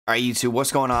Alright YouTube,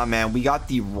 what's going on, man? We got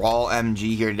the Raal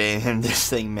MG here today, and this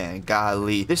thing, man,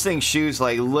 golly. This thing shoots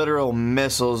like literal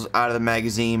missiles out of the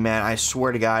magazine, man. I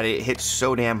swear to God, it hits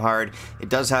so damn hard. It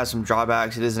does have some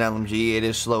drawbacks. It is an LMG. It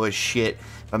is slow as shit.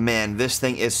 But man, this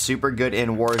thing is super good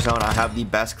in Warzone. I have the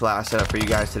best class set up for you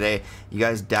guys today. You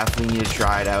guys definitely need to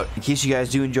try it out. In case you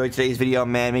guys do enjoy today's video,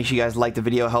 man, make sure you guys like the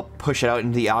video, help push it out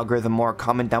into the algorithm more.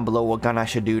 Comment down below what gun I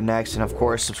should do next. And of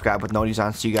course, subscribe with notifications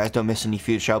on so you guys don't miss any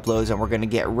future uploads. And we're going to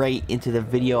get right into the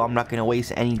video. I'm not going to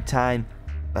waste any time.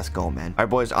 Let's go, man. All right,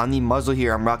 boys, on the muzzle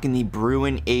here, I'm rocking the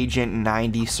Bruin Agent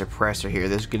 90 suppressor here.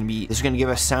 This is gonna give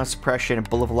us sound suppression,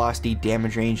 bullet velocity,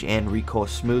 damage range, and recoil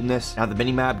smoothness. Now, the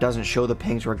minimap doesn't show the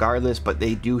pings regardless, but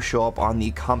they do show up on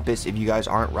the compass if you guys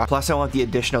aren't rocking. Plus, I want the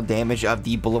additional damage of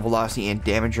the bullet velocity and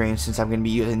damage range since I'm gonna be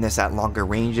using this at longer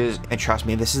ranges. And trust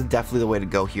me, this is definitely the way to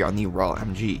go here on the Raal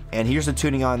MG. And here's the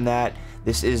tuning on that.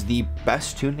 This is the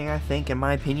best tuning, I think, in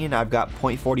my opinion. I've got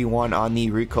 0.41 on the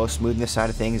recoil smoothness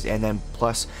side of things, and then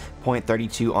plus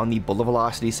 0.32 on the bullet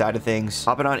velocity side of things.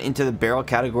 Hopping on into the barrel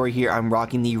category here, I'm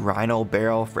rocking the Rhino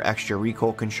barrel for extra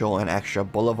recoil control and extra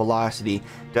bullet velocity.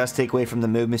 Does take away from the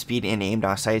movement speed and aimed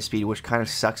on sight speed, which kind of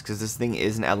sucks because this thing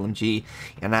is an LMG.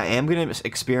 And I am going to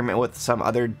experiment with some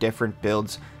other different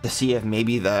builds to see if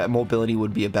maybe the mobility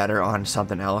would be better on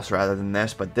something else rather than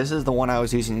this. But this is the one I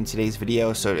was using in today's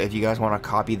video, so if you guys want to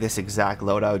copy this exact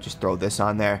loadout, just throw this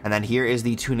on there. And then here is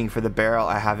the tuning for the barrel.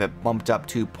 I have it bumped up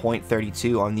to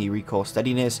 0.32 on the recoil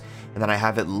steadiness, and then I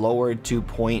have it lowered to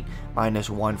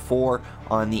 -1.4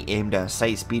 on the aimed at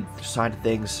sight speed side of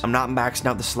things. I'm not maxing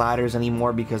out the sliders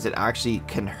anymore because it actually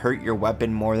can hurt your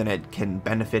weapon more than it can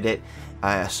benefit it.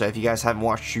 So if you guys haven't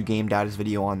watched True Game Data's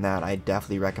video on that, I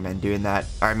definitely recommend doing that.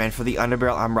 Alright, man, for the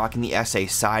underbarrel, I'm rocking the SA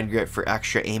side grip for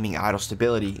extra aiming idle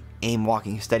stability, aim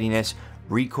walking steadiness,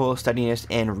 recoil steadiness,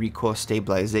 and recoil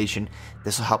stabilization.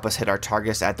 This will help us hit our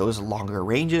targets at those longer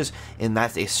ranges, and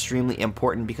that's extremely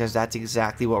important because that's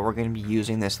exactly what we're going to be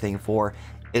using this thing for,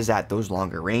 is at those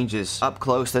longer ranges. Up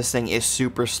close, this thing is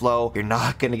super slow. You're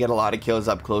not going to get a lot of kills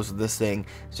up close with this thing,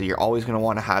 so you're always going to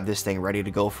want to have this thing ready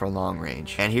to go for long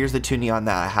range. And here's the tuning on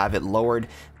that. I have it lowered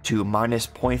to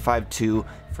 -0.52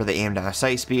 for the aim down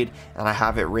sight speed, and I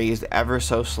have it raised ever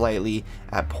so slightly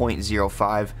at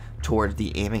 0.05 towards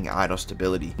the aiming idle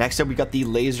stability. Next up, we got the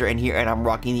laser in here, and I'm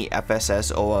rocking the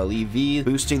FSS OLEV,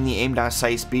 boosting the aim down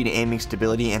sight speed, aiming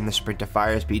stability, and the sprint to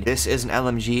fire speed. This is an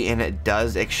LMG, and it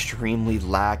does extremely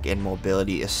lack in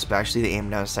mobility, especially the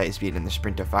aim down sight speed and the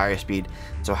sprint to fire speed.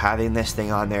 So having this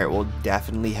thing on there will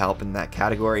definitely help in that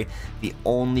category. The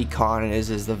only con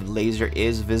is the laser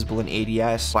is visible in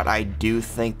ADS, but I do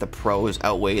think the pros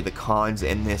outweigh the cons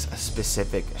in this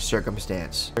specific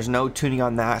circumstance. There's no tuning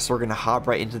on that, so we're gonna hop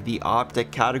right into the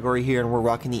optic category here, and we're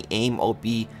rocking the AIM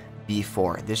OP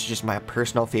B4. This is just my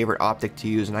personal favorite optic to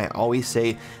use, and I always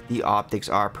say the optics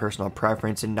are personal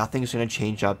preference and nothing's going to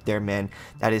change up there, man.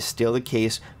 That is still the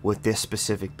case with this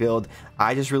specific build.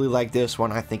 I just really like this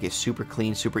one. I think it's super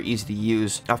clean, super easy to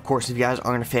use. Of course, if you guys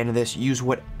aren't a fan of this, use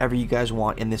whatever you guys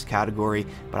want in this category,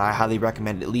 but I highly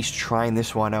recommend at least trying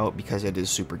this one out because it is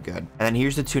super good. And then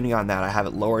here's the tuning on that. I have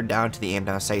it lowered down to the aim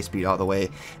down sight speed all the way,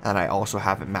 and I also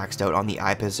have it maxed out on the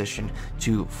eye position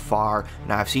to far.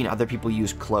 Now, I've seen other people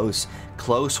use close.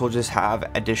 Close will just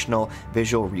have additional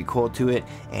visual recoil to it,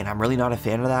 and I'm really not a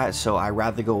fan of that, so I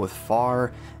rather go with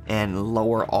far and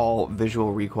lower all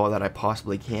visual recoil that I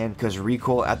possibly can, because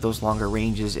recoil at those longer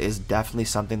ranges is definitely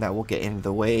something that will get in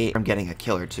the way from getting a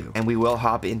kill or two. And we will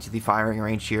hop into the firing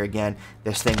range here again.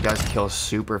 This thing does kill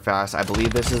super fast. I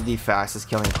believe this is the fastest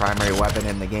killing primary weapon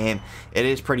in the game. It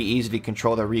is pretty easy to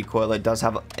control the recoil. It does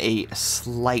have a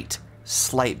slight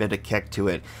bit of kick to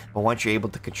it, but once you're able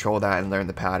to control that and learn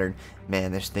the pattern,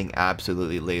 man, this thing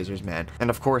absolutely lasers, man. And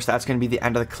of course, that's going to be the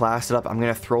end of the class setup. I'm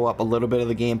going to throw up a little bit of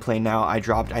the gameplay now. I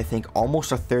dropped, I think,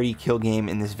 almost a 30 kill game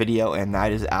in this video, and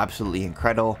that is absolutely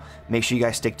incredible. Make sure you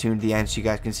guys stick tuned to the end so you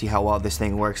guys can see how well this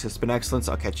thing works. It's been excellent,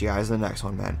 so I'll catch you guys in the next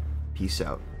one, man. Peace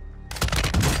out.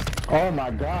 Oh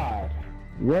my god,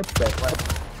 what the fuck?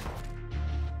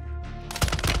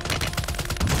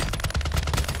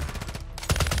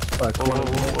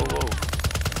 Whoa.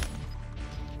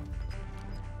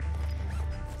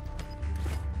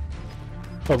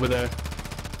 Over there.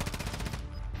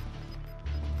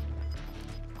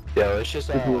 Yo, it's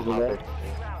just over there.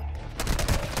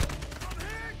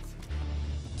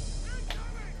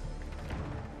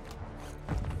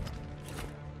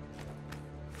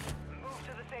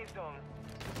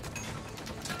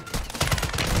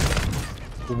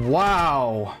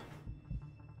 Wow.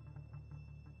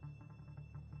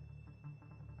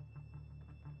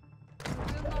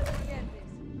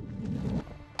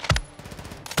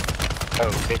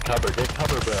 Oh, get cover, bro.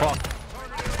 Fuck.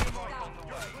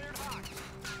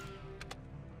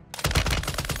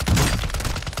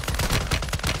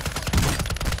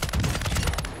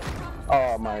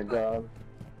 Oh my god.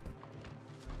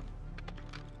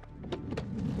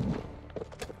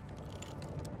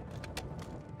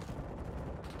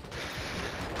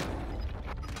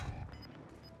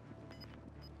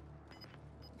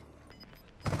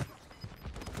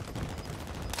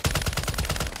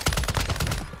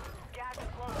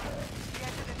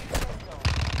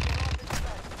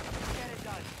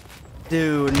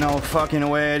 Dude, no fucking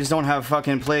way. I just don't have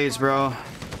fucking plates, bro.